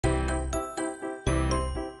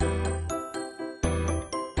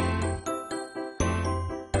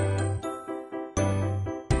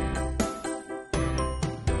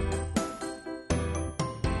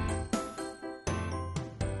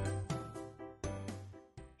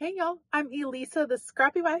Hey y'all, I'm Elisa, the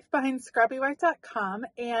Scrappy Wife behind ScrappyWife.com,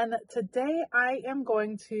 and today I am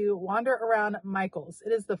going to wander around Michael's. It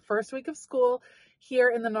is the first week of school here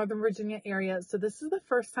in the Northern Virginia area, so this is the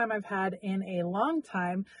first time I've had in a long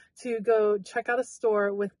time to go check out a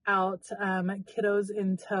store without kiddos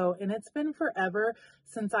in tow, and it's been forever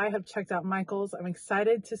since I have checked out Michael's. I'm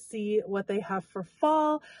excited to see what they have for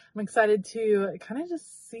fall. I'm excited to kind of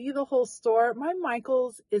just see the whole store. My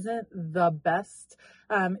Michael's isn't the best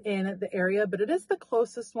in the area, but it is the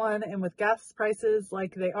closest one, and with gas prices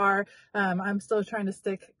like they are, I'm still trying to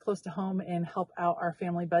stick close to home and help out our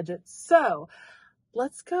family budget. So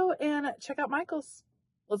let's go and check out Michael's.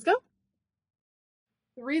 Let's go.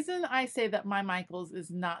 The reason I say that my Michael's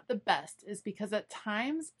is not the best is because at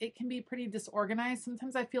times it can be pretty disorganized.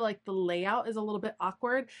 Sometimes I feel like the layout is a little bit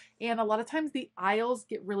awkward, and a lot of times the aisles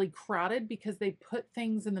get really crowded because they put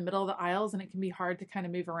things in the middle of the aisles and it can be hard to kind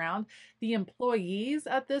of move around. The employees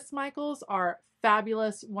at this Michael's are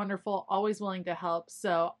fabulous, wonderful, always willing to help,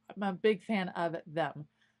 so I'm a big fan of them.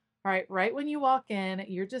 All right when you walk in,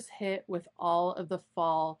 you're just hit with all of the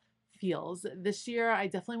fall feels. This year, I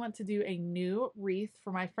definitely want to do a new wreath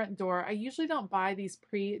for my front door. I usually don't buy these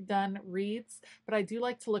pre-done wreaths, but I do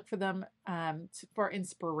like to look for them for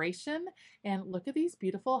inspiration. And look at these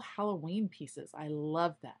beautiful Halloween pieces. I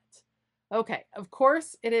love that. Okay, of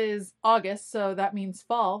course it is August, so that means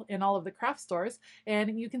fall in all of the craft stores,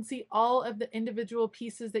 and you can see all of the individual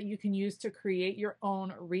pieces that you can use to create your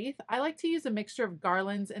own wreath. I like to use a mixture of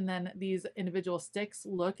garlands and then these individual sticks.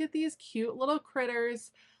 Look at these cute little critters.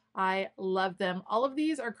 I love them. All of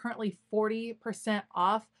these are currently 40%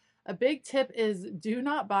 off. A big tip is do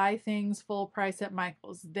not buy things full price at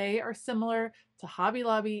Michael's. They are similar to Hobby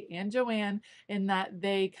Lobby and Joann in that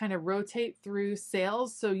they kind of rotate through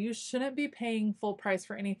sales, so you shouldn't be paying full price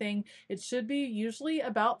for anything. It should be usually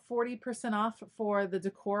about 40% off for the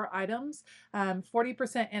decor items,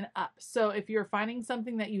 40% and up. So if you're finding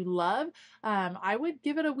something that you love, I would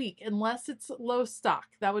give it a week unless it's low stock.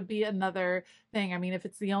 That would be another thing. I mean, if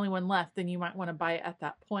it's the only one left, then you might want to buy it at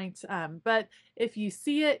that point. But if you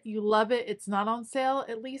see it, you love it, it's not on sale,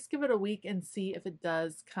 at least give it a week and see if it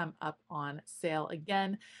does come up on sale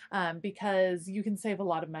again, because you can save a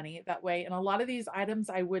lot of money that way. And a lot of these items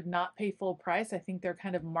I would not pay full price. I think they're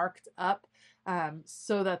kind of marked up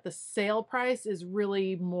so that the sale price is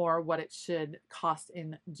really more what it should cost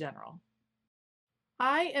in general.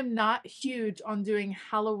 I am not huge on doing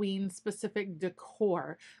Halloween specific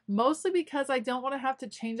decor, mostly because I don't want to have to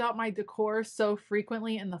change out my decor so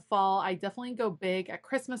frequently in the fall. I definitely go big at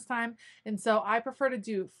Christmas time, and so I prefer to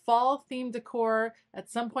do fall themed decor at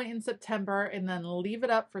some point in September and then leave it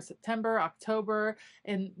up for September, October,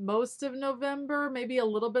 and most of November, maybe a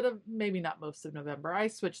little bit of, maybe not most of November. I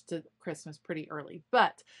switched to Christmas pretty early,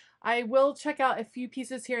 but I will check out a few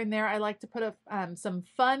pieces here and there. I like to put some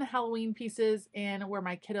fun Halloween pieces in where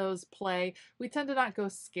my kiddos play. We tend to not go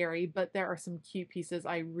scary, but there are some cute pieces.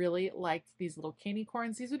 I really liked these little candy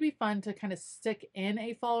corns. These would be fun to kind of stick in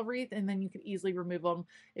a fall wreath, and then you could easily remove them.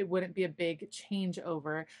 It wouldn't be a big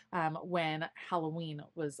changeover when Halloween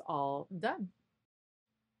was all done.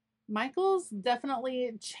 Michael's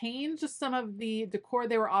definitely changed some of the decor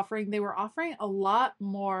they were offering. They were offering a lot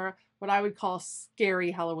more what I would call scary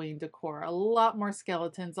Halloween decor, a lot more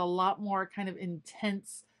skeletons, a lot more kind of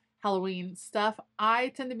intense Halloween stuff. I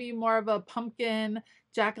tend to be more of a pumpkin,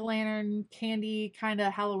 jack-o'-lantern, candy kind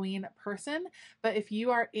of Halloween person. But if you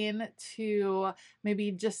are into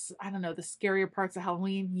maybe just, I don't know, the scarier parts of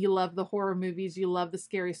Halloween, you love the horror movies, you love the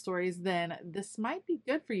scary stories, then this might be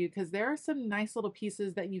good for you because there are some nice little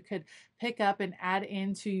pieces that you could pick up and add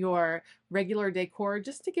into your regular decor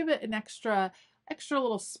just to give it an extra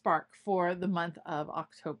little spark for the month of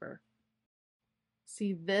October.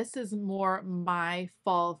 See, this is more my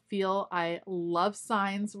fall feel. I love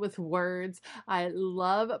signs with words. I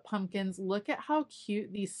love pumpkins. Look at how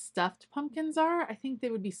cute these stuffed pumpkins are. I think they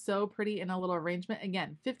would be so pretty in a little arrangement.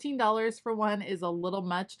 Again, $15 for one is a little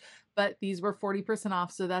much, but these were 40%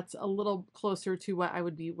 off, so that's a little closer to what I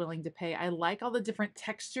would be willing to pay. I like all the different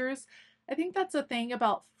textures. I think that's a thing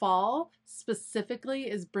about fall specifically,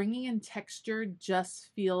 is bringing in texture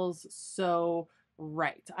just feels so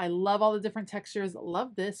right. I love all the different textures.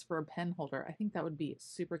 Love this for a pen holder. I think that would be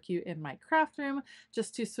super cute in my craft room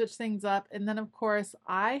just to switch things up. And then of course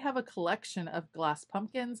I have a collection of glass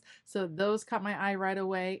pumpkins, so those caught my eye right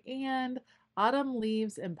away. And autumn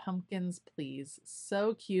leaves and pumpkins, please.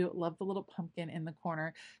 So cute. Love the little pumpkin in the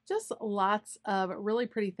corner. Just lots of really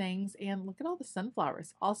pretty things. And look at all the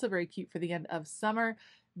sunflowers. Also very cute for the end of summer.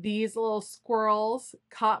 These little squirrels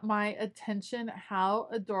caught my attention. How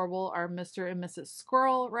adorable are Mr. and Mrs.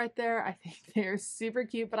 Squirrel right there. I think they're super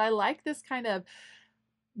cute, but I like this kind of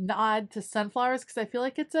nod to sunflowers because I feel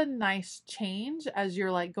like it's a nice change as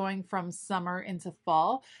you're like going from summer into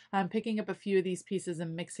fall. Picking up a few of these pieces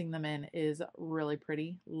and mixing them in is really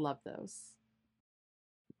pretty. Love those.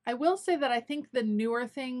 I will say that I think the newer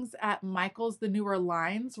things at Michael's, the newer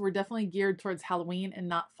lines, were definitely geared towards Halloween and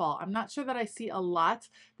not fall. I'm not sure that I see a lot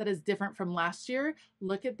that is different from last year.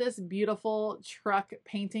 Look at this beautiful truck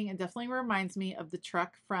painting. It definitely reminds me of the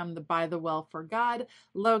truck from the By the Well for God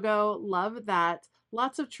logo. Love that.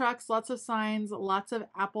 Lots of trucks, lots of signs, lots of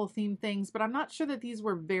Apple themed things, but I'm not sure that these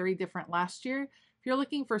were very different last year. If you're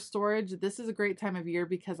looking for storage, this is a great time of year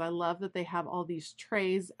because I love that they have all these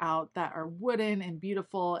trays out that are wooden and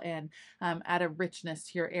beautiful and add a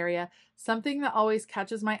richness to your area. Something that always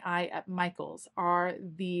catches my eye at Michael's are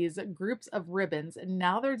these groups of ribbons, and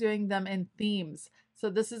now they're doing them in themes. So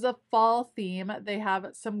this is a fall theme. They have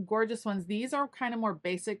some gorgeous ones. These are kind of more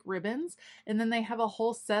basic ribbons, and then they have a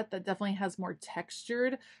whole set that definitely has more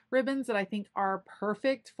textured ribbons that I think are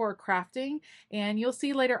perfect for crafting. And you'll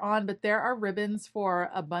see later on, but there are ribbons for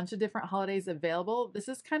a bunch of different holidays available. This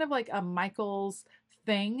is kind of like a Michael's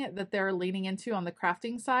thing that they're leaning into on the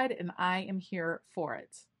crafting side, and I am here for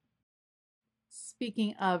it.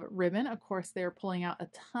 Speaking of ribbon, of course, they're pulling out a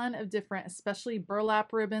ton of different, especially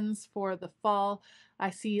burlap ribbons for the fall. I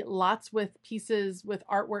see lots with pieces with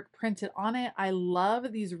artwork printed on it. I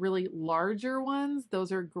love these really larger ones.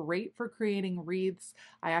 Those are great for creating wreaths.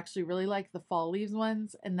 I actually really like the fall leaves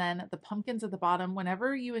ones. And then the pumpkins at the bottom,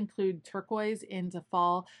 whenever you include turquoise into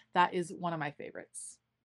fall, that is one of my favorites.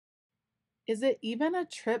 Is it even a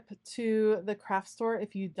trip to the craft store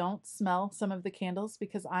if you don't smell some of the candles?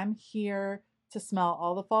 Because I'm here to smell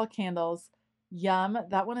all the fall candles. Yum.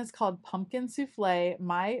 That one is called Pumpkin Souffle.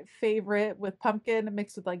 My favorite, with pumpkin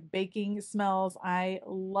mixed with like baking smells. I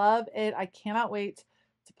love it. I cannot wait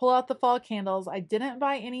to pull out the fall candles. I didn't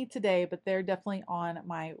buy any today, but they're definitely on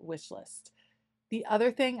my wish list. The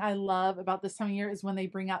other thing I love about this time of year is when they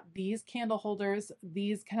bring out these candle holders.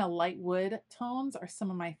 These kind of light wood tones are some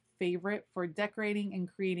of my favorite for decorating and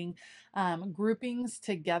creating groupings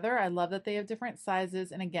together. I love that they have different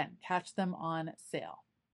sizes, and again, catch them on sale.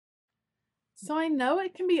 So I know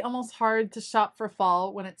it can be almost hard to shop for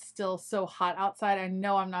fall when it's still so hot outside. I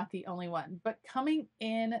know I'm not the only one, but coming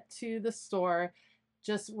into the store,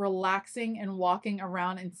 just relaxing and walking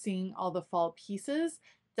around and seeing all the fall pieces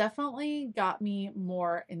definitely got me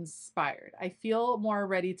more inspired. I feel more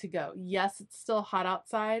ready to go. Yes, it's still hot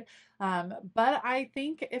outside, but I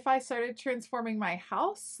think if I started transforming my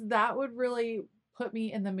house, that would really put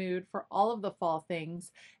me in the mood for all of the fall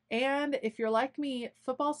things. And if you're like me,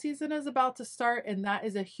 football season is about to start, and that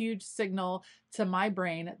is a huge signal to my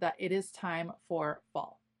brain that it is time for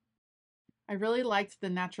fall. I really liked the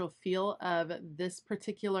natural feel of this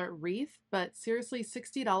particular wreath, but seriously,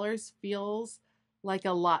 $60 feels like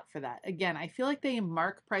a lot for that. Again, I feel like they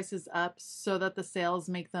mark prices up so that the sales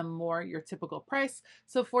make them more your typical price.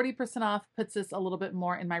 So 40% off puts this a little bit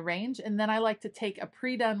more in my range. And then I like to take a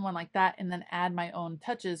pre-done one like that and then add my own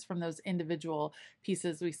touches from those individual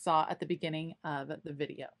pieces we saw at the beginning of the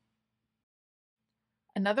video.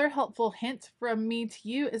 Another helpful hint from me to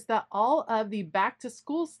you is that all of the back to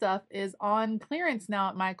school stuff is on clearance now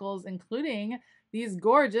at Michael's, including these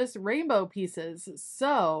gorgeous rainbow pieces.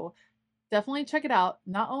 So definitely check it out.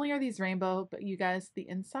 Not only are these rainbow, but you guys, the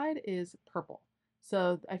inside is purple.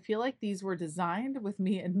 So I feel like these were designed with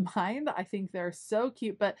me in mind. I think they're so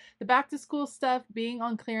cute, but the back to school stuff being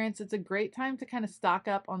on clearance, it's a great time to kind of stock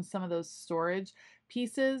up on some of those storage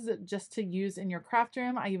pieces just to use in your craft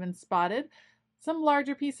room. I even spotted some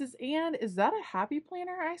larger pieces. And is that a happy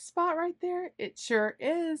planner I spot right there? It sure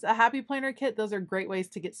is. A happy planner kit. Those are great ways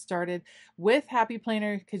to get started with happy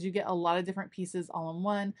planner because you get a lot of different pieces all in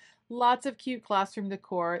one. Lots of cute classroom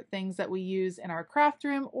decor, things that we use in our craft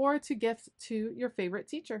room or to gift to your favorite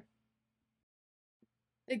teacher.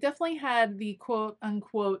 They definitely had the quote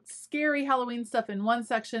unquote scary Halloween stuff in one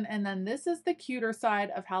section, and then this is the cuter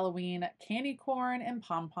side of Halloween: candy corn and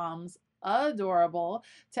pom-poms. Adorable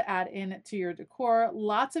to add in to your decor.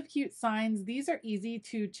 Lots of cute signs. These are easy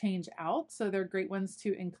to change out, so they're great ones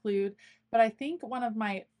to include. But I think one of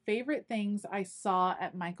my favorite things I saw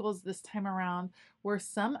at Michael's this time around were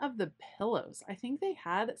some of the pillows. I think they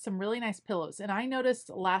had some really nice pillows, and I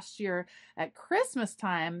noticed last year at Christmas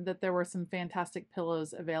time that there were some fantastic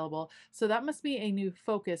pillows available. So that must be a new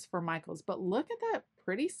focus for Michael's. But look at that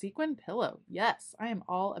pretty sequin pillow. Yes, I am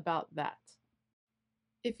all about that.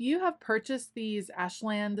 If you have purchased these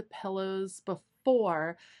Ashland pillows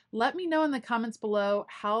 4. Let me know in the comments below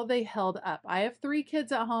how they held up. I have 3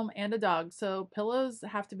 kids at home and a dog, so pillows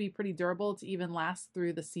have to be pretty durable to even last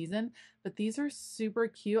through the season, but these are super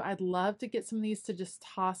cute. I'd love to get some of these to just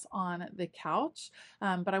toss on the couch,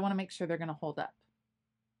 but I want to make sure they're going to hold up.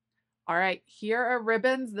 All right, here are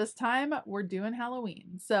ribbons. This time we're doing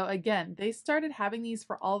Halloween. So again, they started having these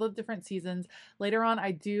for all the different seasons. Later on,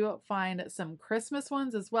 I do find some Christmas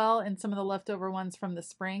ones as well and some of the leftover ones from the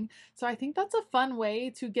spring. So I think that's a fun way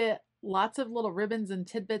to get lots of little ribbons and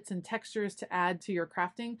tidbits and textures to add to your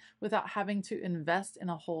crafting without having to invest in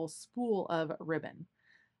a whole spool of ribbon.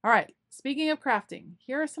 All right, speaking of crafting,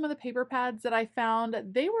 here are some of the paper pads that I found.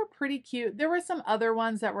 They were pretty cute. There were some other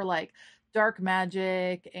ones that were like dark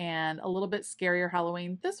magic and a little bit scarier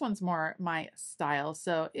Halloween. This one's more my style,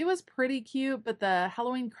 so it was pretty cute, but the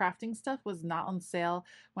Halloween crafting stuff was not on sale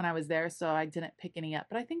when I was there, so I didn't pick any up.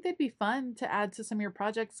 But I think they'd be fun to add to some of your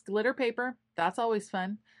projects. Glitter paper, that's always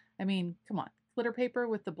fun. I mean, come on. Glitter paper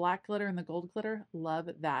with the black glitter and the gold glitter. Love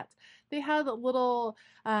that. They had little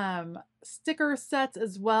sticker sets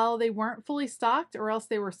as well. They weren't fully stocked or else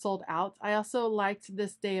they were sold out. I also liked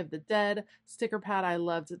this Day of the Dead sticker pad. I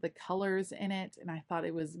loved the colors in it and I thought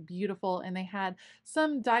it was beautiful. And they had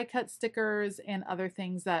some die cut stickers and other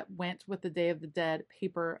things that went with the Day of the Dead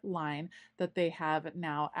paper line that they have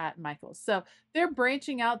now at Michael's. So they're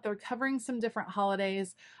branching out. They're covering some different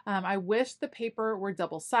holidays. I wish the paper were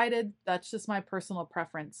double-sided. That's just my personal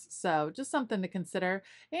preference. So just something to consider.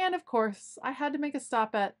 And of course, I had to make a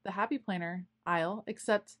stop at the Happy Planner aisle,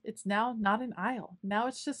 except it's now not an aisle. Now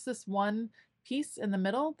it's just this one piece in the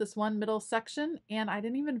middle, this one middle section, and I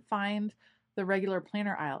didn't even find the regular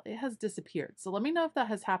planner aisle. It has disappeared. So let me know if that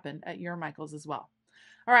has happened at your Michael's as well.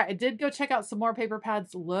 All right, I did go check out some more paper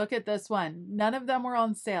pads. Look at this one. None of them were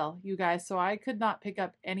on sale, you guys, so I could not pick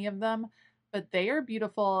up any of them, but they are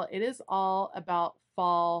beautiful. It is all about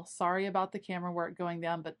fall. Sorry about the camera work going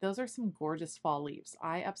down, but those are some gorgeous fall leaves.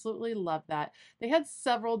 I absolutely love that. They had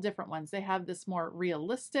several different ones. They have this more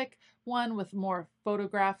realistic one with more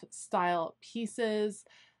photograph style pieces.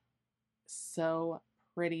 So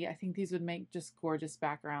pretty. I think these would make just gorgeous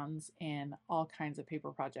backgrounds in all kinds of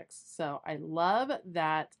paper projects. So I love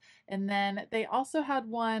that. And then they also had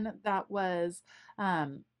one that was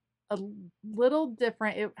a little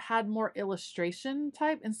different. It had more illustration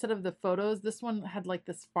type instead of the photos. This one had like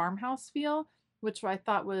this farmhouse feel, which I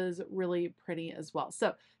thought was really pretty as well.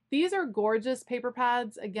 So these are gorgeous paper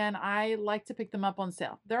pads. Again, I like to pick them up on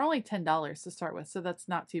sale. They're only $10 to start with, so that's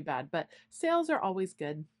not too bad, but sales are always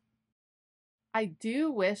good. I do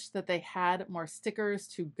wish that they had more stickers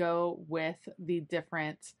to go with the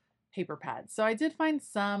different paper pads. So I did find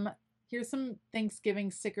some. Here's some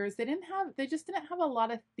Thanksgiving stickers. They just didn't have a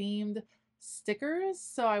lot of themed stickers,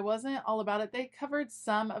 so I wasn't all about it. They covered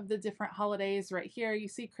some of the different holidays right here. You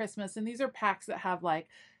see Christmas, and these are packs that have like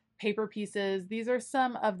paper pieces. These are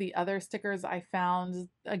some of the other stickers I found.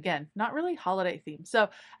 Again, not really holiday themed. So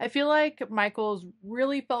I feel like Michael's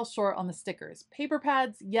really fell short on the stickers. Paper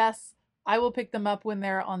pads, yes, I will pick them up when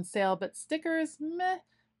they're on sale, but stickers, meh.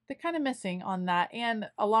 They're kind of missing on that. And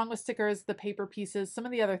along with stickers, the paper pieces, some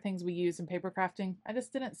of the other things we use in paper crafting, I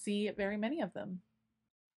just didn't see very many of them.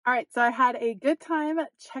 All right, so I had a good time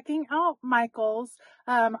checking out Michael's.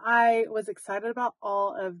 I was excited about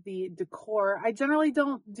all of the decor. I generally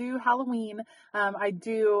don't do Halloween. I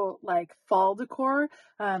do like fall decor.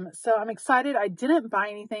 So I'm excited. I didn't buy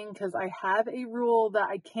anything because I have a rule that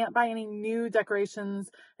I can't buy any new decorations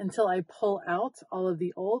until I pull out all of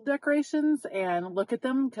the old decorations and look at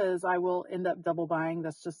them because I will end up double buying.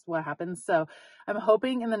 That's just what happens. So I'm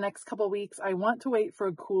hoping in the next couple weeks, I want to wait for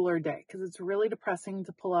a cooler day because it's really depressing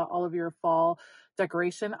to pull out all of your fall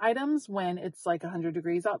decoration items when it's like 100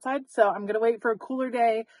 degrees outside. So I'm going to wait for a cooler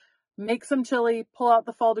day, make some chili, pull out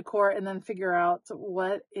the fall decor, and then figure out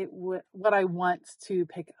what I want to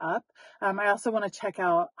pick up. I also want to check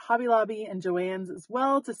out Hobby Lobby and Joann's as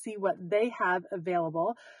well to see what they have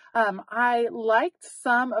available. I liked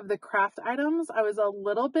some of the craft items. I was a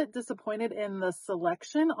little bit disappointed in the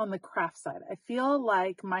selection on the craft side. I feel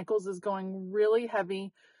like Michael's is going really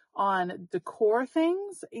heavy on decor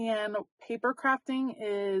things, and paper crafting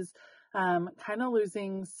is kind of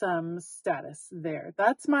losing some status there.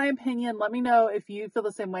 That's my opinion. Let me know if you feel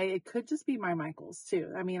the same way. It could just be my Michael's too.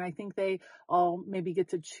 I mean, I think they all maybe get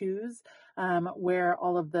to choose where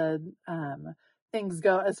all of the things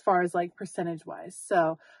go as far as like percentage wise.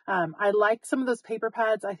 So I liked some of those paper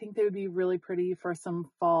pads. I think they would be really pretty for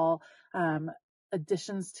some fall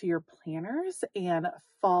additions to your planners and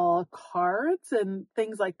fall cards and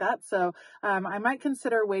things like that. So I might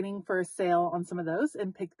consider waiting for a sale on some of those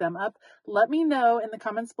and pick them up. Let me know in the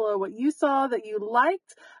comments below what you saw that you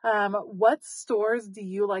liked. What stores do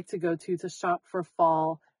you like to go to shop for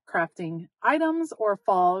fall crafting items or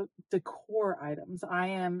fall decor items? I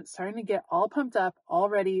am starting to get all pumped up, all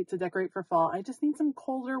ready to decorate for fall. I just need some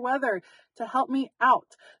colder weather to help me out.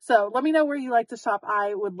 So let me know where you like to shop.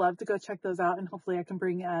 I would love to go check those out, and hopefully I can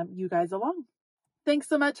bring you guys along. Thanks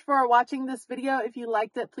so much for watching this video. If you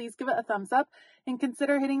liked it, please give it a thumbs up and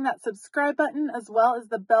consider hitting that subscribe button as well as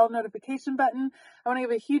the bell notification button. I want to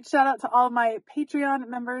give a huge shout out to all of my Patreon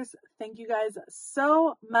members. Thank you guys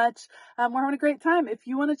so much. We're having a great time. If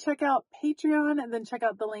you want to check out Patreon, then check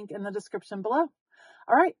out the link in the description below.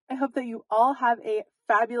 All right. I hope that you all have a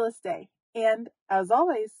fabulous day. And as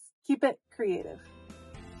always, keep it creative.